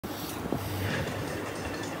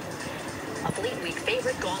Fleet Week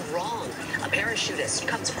favorite gone wrong. A parachutist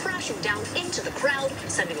comes crashing down into the crowd,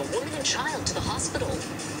 sending a woman and child to the hospital.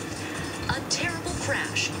 A terrible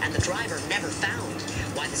crash, and the driver never found.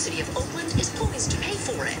 Why the city of Oakland is poised to pay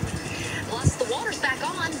for it. Plus, the water's back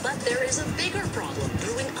on, but there is a bigger problem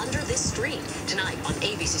brewing under this street. Tonight on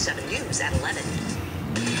ABC 7 News at 11.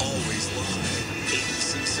 Always live.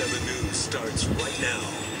 ABC 7 News starts right now.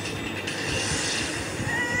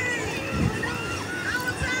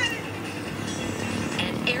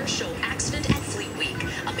 An air show accident at Fleet Week.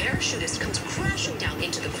 A parachutist comes crashing down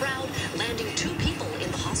into the crowd, landing 2 people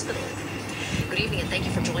in the hospital. Good evening and thank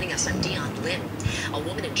you for joining us. I'm Dion Lynn. A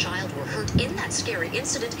woman and child were hurt in that scary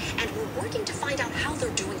incident, and we're working to find out how they're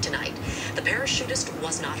doing tonight. The parachutist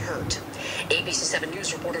was not hurt. ABC 7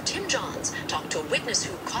 News reporter Tim Johns talked to a witness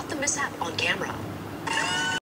who caught the mishap on camera.